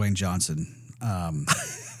 Yeah, Dwayne Johnson. No,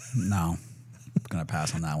 I'm gonna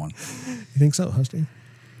pass on that one. You think so, Husty?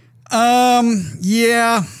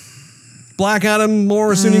 Yeah. Black Adam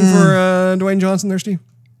more suiting for Dwayne Johnson there, Steve?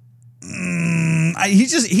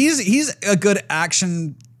 He's a good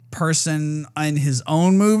action person in his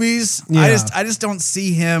own movies. Yeah. I just don't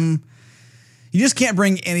see him. You just can't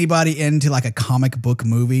bring anybody into like a comic book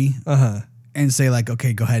movie and say like,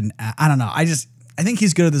 okay, go ahead and I don't know. I think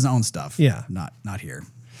he's good at his own stuff. Yeah. Not here.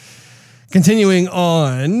 Continuing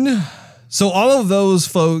on. So all of those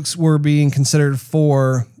folks were being considered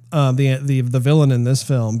for the villain in this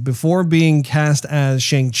film. Before being cast as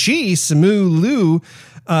Shang-Chi, Simu Liu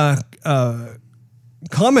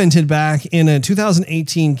commented back in a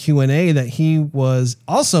 2018 Q&A that he was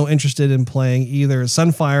also interested in playing either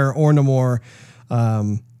Sunfire or Namor,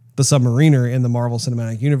 the Submariner in the Marvel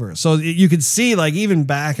Cinematic Universe. So you could see, like, even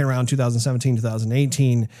back around 2017,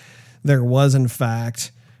 2018, there was in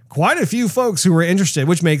fact quite a few folks who were interested,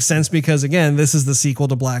 which makes sense because, again, this is the sequel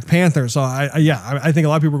to Black Panther. So I think a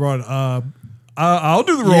lot of people are going, I'll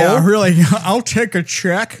do the role. Yeah, really. I'll take a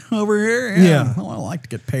check over here. Yeah. I like to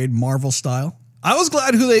get paid Marvel style. I was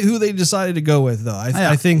glad who they decided to go with, though.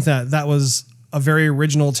 I think that was a very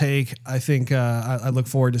original take. I think I look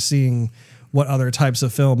forward to seeing what other types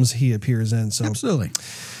of films he appears in. So absolutely.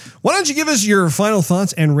 Why don't you give us your final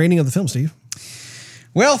thoughts and rating of the film, Steve?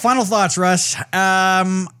 Well, final thoughts, Russ.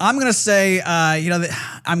 I'm gonna say,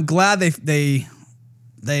 I'm glad they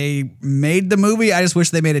made the movie. I just wish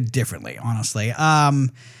they made it differently, honestly.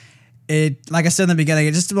 It, like I said in the beginning,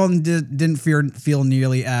 it just didn't feel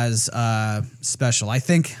nearly as special. I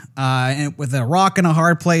think with a rock and a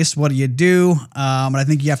hard place, what do you do? But I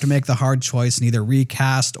think you have to make the hard choice and either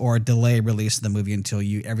recast or delay release of the movie until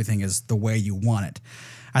everything is the way you want it.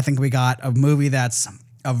 I think we got a movie that's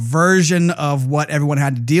a version of what everyone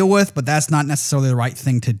had to deal with, but that's not necessarily the right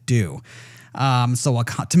thing to do. So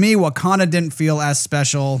to me, Wakanda didn't feel as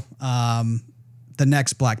special. The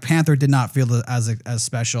next Black Panther did not feel as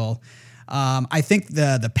special. I think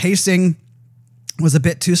the pacing was a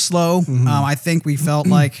bit too slow. I think we felt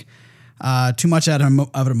like too much of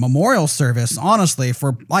a memorial service, honestly,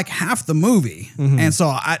 for like half the movie. And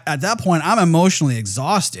so at that point, I'm emotionally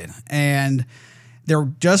exhausted, and there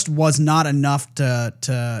just was not enough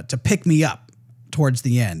to pick me up towards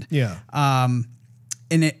the end. Yeah.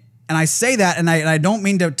 And I say that, and I don't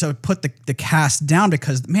mean to put the cast down,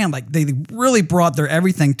 because, man, like, they really brought their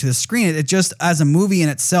everything to the screen. It just, as a movie in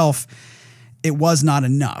itself, it was not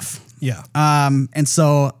enough. Yeah. And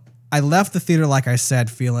so I left the theater, like I said,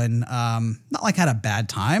 feeling not like I had a bad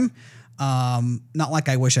time, not like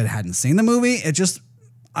I wish I hadn't seen the movie. It just,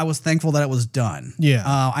 I was thankful that it was done. Yeah.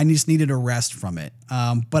 I just needed a rest from it.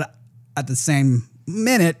 But at the same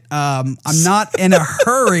minute, I'm not in a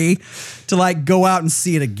hurry to like go out and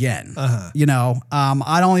see it again. It's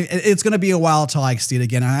going to be a while till I see it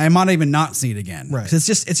again. I might even not see it again. Right. It's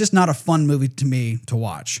just not a fun movie to me to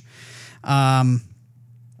watch. I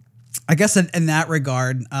guess in that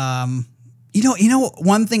regard, one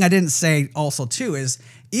thing I didn't say also too is,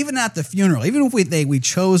 even at the funeral, even if we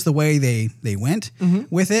chose the way they went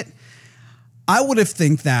with it, I would have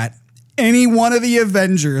think that any one of the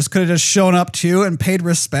Avengers could have just shown up too and paid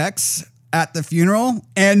respects at the funeral,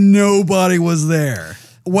 and nobody was there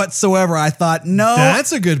whatsoever. I thought, no,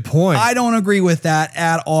 that's a good point. I don't agree with that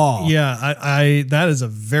at all. Yeah, I that is a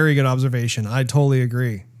very good observation. I totally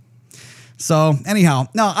agree. So anyhow,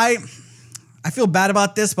 no, I feel bad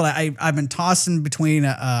about this, but I've been tossing between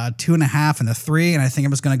a 2.5 and a 3, and I think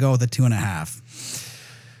I'm just going to go with a 2.5.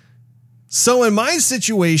 So in my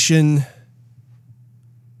situation,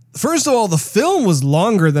 first of all, the film was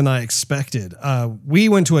longer than I expected. We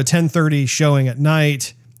went to a 10:30 showing at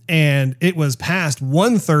night, and it was past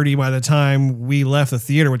 1:30 by the time we left the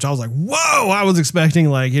theater, which I was like, whoa, I was expecting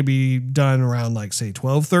like it'd be done around like, say,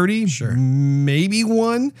 12:30, Sure, maybe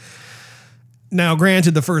 1. Now,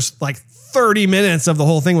 granted, the first like 30 minutes of the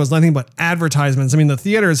whole thing was nothing but advertisements. I mean, the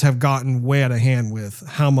theaters have gotten way out of hand with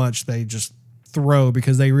how much they just throw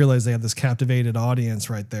because they realize they have this captivated audience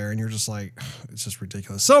right there, and you're just like, it's just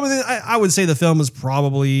ridiculous. So I would say the film is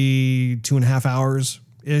probably 2.5 hours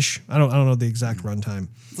ish. I don't know the exact runtime.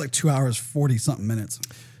 it's like 2 hours 40 something minutes.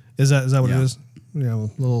 Is that what it is? You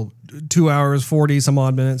know, a little 2 hours 40 some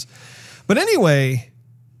odd minutes. But anyway,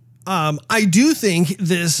 I do think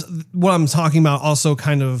what I'm talking about also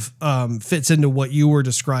kind of fits into what you were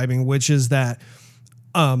describing, which is that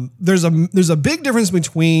there's a big difference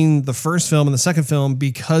between the first film and the second film,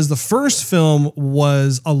 because the first film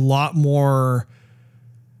was a lot more,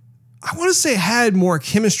 I want to say, it had more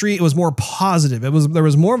chemistry. It was more positive. There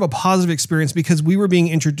was more of a positive experience because we were being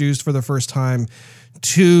introduced for the first time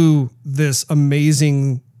to this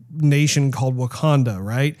amazing nation called Wakanda,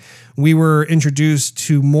 right? We were introduced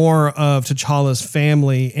to more of T'Challa's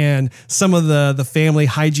family and some of the family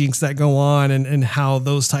hijinks that go on and how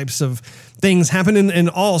those types of things happen in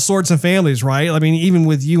all sorts of families, right? I mean, even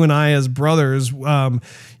with you and I as brothers,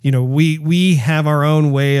 we have our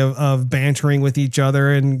own way of bantering with each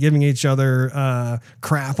other and giving each other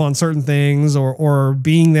crap on certain things or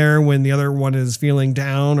being there when the other one is feeling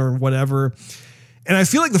down or whatever. And I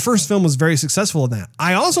feel like the first film was very successful in that.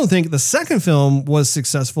 I also think the second film was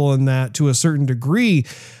successful in that to a certain degree,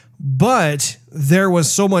 but there was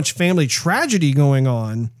so much family tragedy going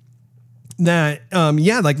on that,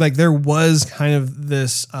 like there was kind of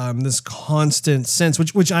this constant sense,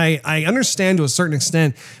 which I understand to a certain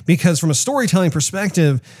extent, because from a storytelling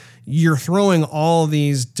perspective, you're throwing all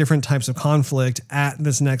these different types of conflict at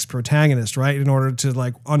this next protagonist, right? In order to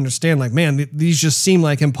like understand, like, man, these just seem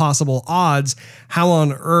like impossible odds. How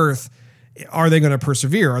on earth are they going to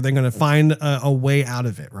persevere? Are they going to find a way out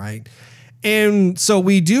of it, right? And so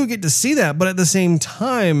we do get to see that, but at the same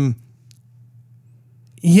time,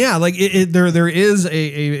 yeah, like there is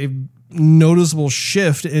a noticeable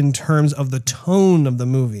shift in terms of the tone of the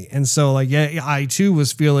movie. And so like, yeah, I too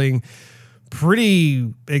was feeling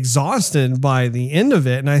pretty exhausted by the end of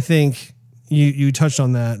it. And I think you touched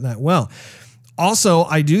on that well. Also,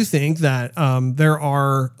 I do think that there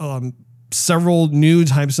are several new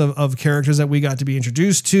types of characters that we got to be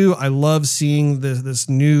introduced to. I love seeing this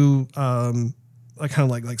new kind of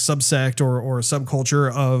like subsect or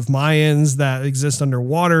subculture of Mayans that exist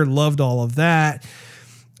underwater. Loved all of that.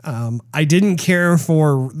 I didn't care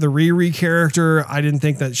for the Riri character. I didn't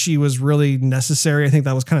think that she was really necessary. I think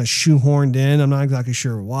that was kind of shoehorned in. I'm not exactly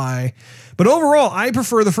sure why. But overall, I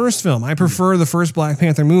prefer the first film. I prefer the first Black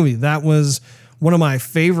Panther movie. That was one of my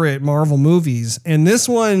favorite Marvel movies. And this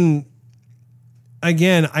one,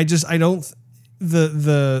 again, the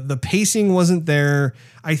pacing wasn't there.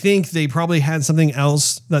 I think they probably had something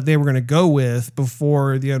else that they were going to go with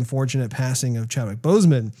before the unfortunate passing of Chadwick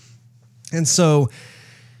Boseman. And so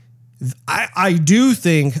I do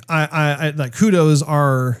think like kudos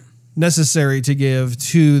are necessary to give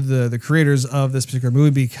to the creators of this particular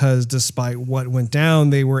movie, because despite what went down,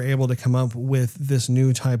 they were able to come up with this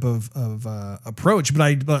new type of approach.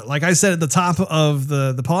 But like I said at the top of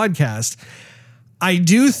the podcast, I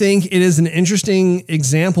do think it is an interesting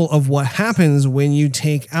example of what happens when you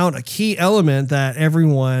take out a key element that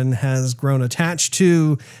everyone has grown attached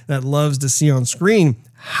to, that loves to see on screen.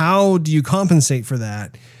 How do you compensate for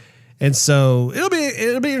that? And so it'll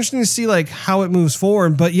be interesting to see like how it moves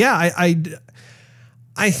forward. But yeah,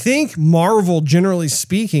 I think Marvel, generally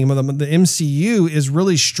speaking, the MCU is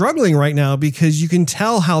really struggling right now, because you can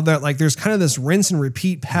tell how that like there's kind of this rinse and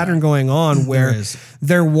repeat pattern going on where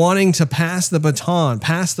they're wanting to pass the baton,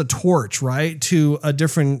 pass the torch, right, to a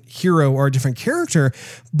different hero or a different character,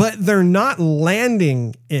 but they're not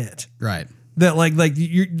landing it. Right. That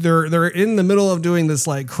they're in the middle of doing this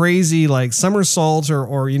like crazy like somersault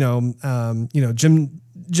or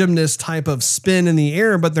gymnast type of spin in the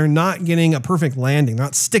air, but they're not getting a perfect landing,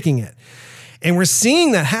 not sticking it. And we're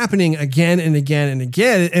seeing that happening again and again and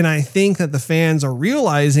again. And I think that the fans are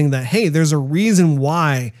realizing that, hey, there's a reason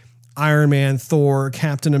why Iron Man, Thor,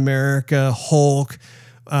 Captain America, Hulk,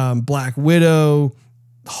 Black Widow,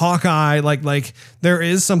 Hawkeye, like there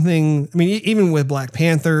is something. I mean, even with Black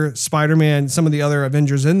Panther, Spider-Man, some of the other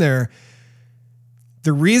Avengers in there,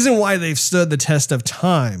 the reason why they've stood the test of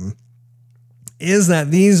time is that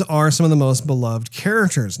these are some of the most beloved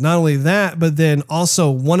characters. Not only that, but then also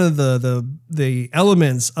one of the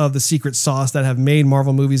elements of the secret sauce that have made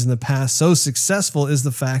Marvel movies in the past so successful is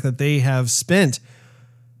the fact that they have spent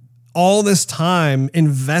all this time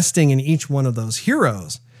investing in each one of those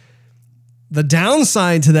heroes. The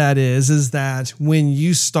downside to that is that when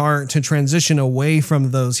you start to transition away from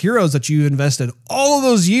those heroes that you invested all of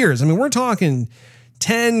those years, I mean, we're talking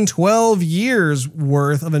 10, 12 years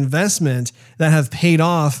worth of investment that have paid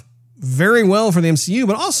off very well for the MCU,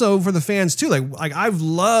 but also for the fans too. Like I've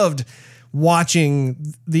loved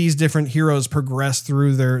watching these different heroes progress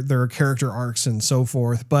through their character arcs and so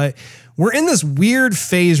forth. But we're in this weird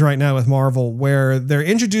phase right now with Marvel where they're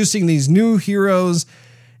introducing these new heroes,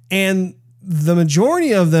 and the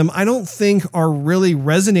majority of them I don't think are really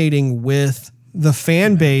resonating with the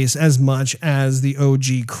fan base as much as the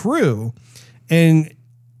OG crew. And,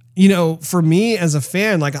 you know, for me as a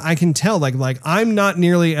fan, like I can tell, like I'm not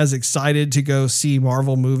nearly as excited to go see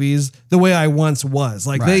Marvel movies the way I once was.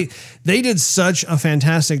 Like they did such a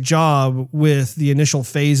fantastic job with the initial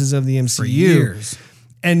phases of the MCU. For years.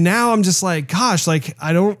 And now I'm just like, gosh, like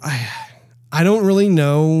I don't really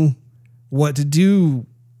know what to do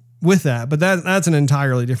with that, but that's an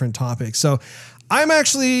entirely different topic. So I'm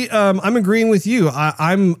actually, I'm agreeing with you.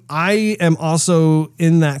 I am also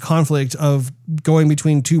in that conflict of going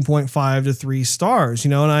between 2.5 to 3 stars,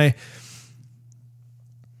 you know, and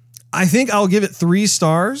I think I'll give it 3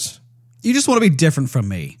 stars. You just want to be different from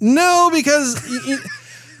me. No, because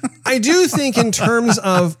I do think in terms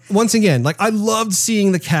of, once again, like I loved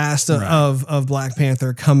seeing the cast of Black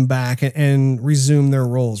Panther come back and resume their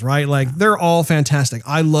roles, right? Like they're all fantastic.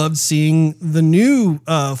 I loved seeing the new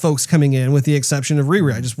folks coming in with the exception of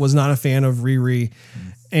Riri. I just was not a fan of Riri.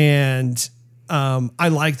 And I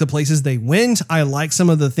liked the places they went. I liked some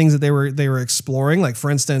of the things that they were exploring. Like for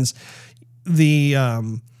instance, the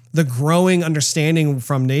growing understanding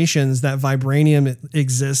from nations that vibranium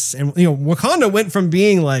exists. And, you know, Wakanda went from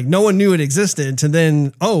being like, no one knew it existed to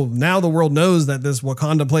then, oh, now the world knows that this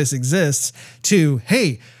Wakanda place exists to,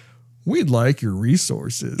 hey, we'd like your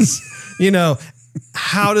resources. You know,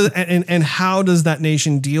 how does that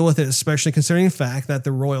nation deal with it, especially considering the fact that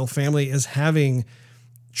the royal family is having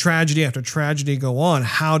tragedy after tragedy go on?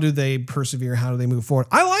 How do they persevere? How do they move forward?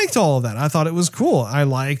 I liked all of that. I thought it was cool. I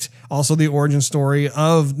liked also the origin story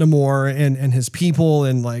of Namor and his people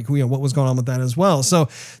and like, you know, what was going on with that as well. So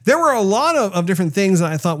there were a lot of different things that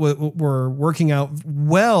I thought were working out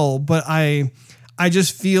well, but I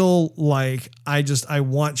just feel like I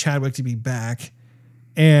want Chadwick to be back.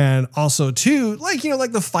 And also too, like, you know,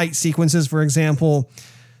 like the fight sequences, for example,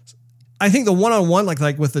 I think the one-on-one, like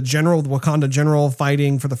with the Wakanda general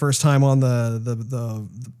fighting for the first time on the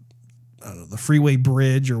I don't know, the freeway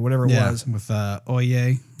bridge or whatever it was with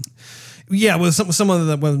Oye. Yeah, with some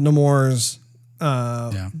of with Namor's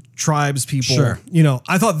tribes people. Sure. You know,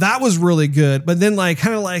 I thought that was really good. But then like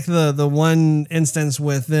kind of like the one instance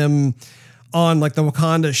with them on like the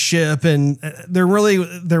Wakanda ship, and there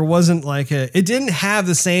wasn't like it didn't have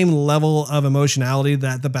the same level of emotionality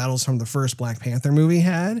that the battles from the first Black Panther movie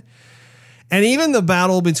had. And even the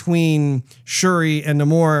battle between Shuri and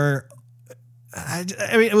Namor, I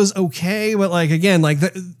mean, it was okay, but like, again, like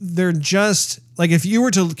they're just like, if you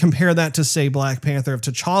were to compare that to say Black Panther of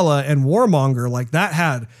T'Challa and Warmonger, like that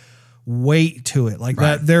had weight to it. Like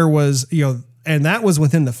that there was, you know, and that was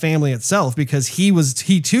within the family itself because he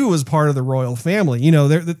too was part of the royal family. You know,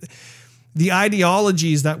 the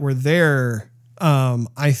ideologies that were there,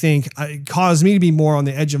 I think caused me to be more on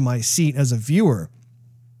the edge of my seat as a viewer.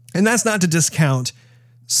 And that's not to discount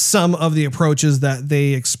some of the approaches that they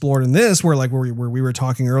explored in this, where we were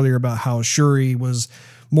talking earlier about how Shuri was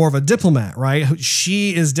more of a diplomat, right?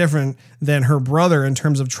 She is different than her brother in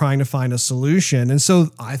terms of trying to find a solution. And so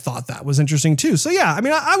I thought that was interesting too. So yeah, I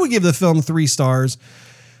mean, I would give the film 3 stars.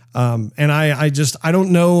 And I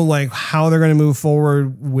don't know like how they're going to move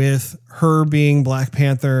forward with her being Black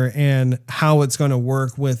Panther and how it's going to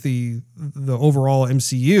work with the overall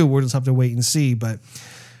MCU. We'll just have to wait and see, but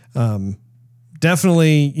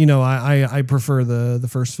definitely, you know, I prefer the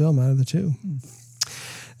first film out of the 2.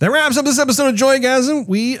 That wraps up this episode of Joygasm.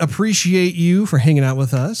 We appreciate you for hanging out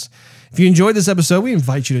with us. If you enjoyed this episode, we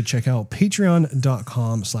invite you to check out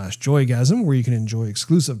patreon.com/Joygasm, where you can enjoy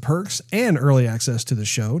exclusive perks and early access to the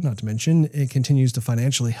show. Not to mention, it continues to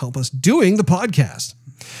financially help us doing the podcast.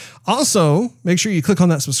 Also, make sure you click on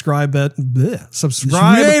that subscribe button as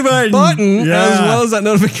well as that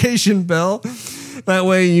notification bell. That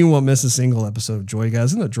way you won't miss a single episode of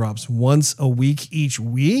Joygasm that drops once a week each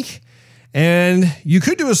week. And you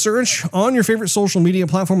could do a search on your favorite social media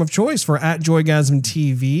platform of choice for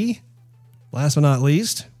 @JoygasmTV. Last but not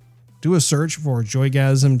least, do a search for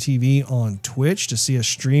Joygasm TV on Twitch to see us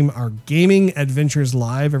stream our gaming adventures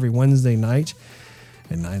live every Wednesday night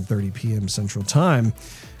at 9:30 p.m. Central Time.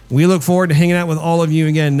 We look forward to hanging out with all of you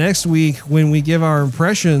again next week when we give our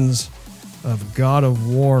impressions of God of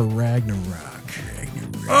War Ragnarok.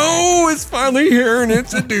 Oh, it's finally here and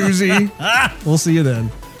it's a doozy. We'll see you then.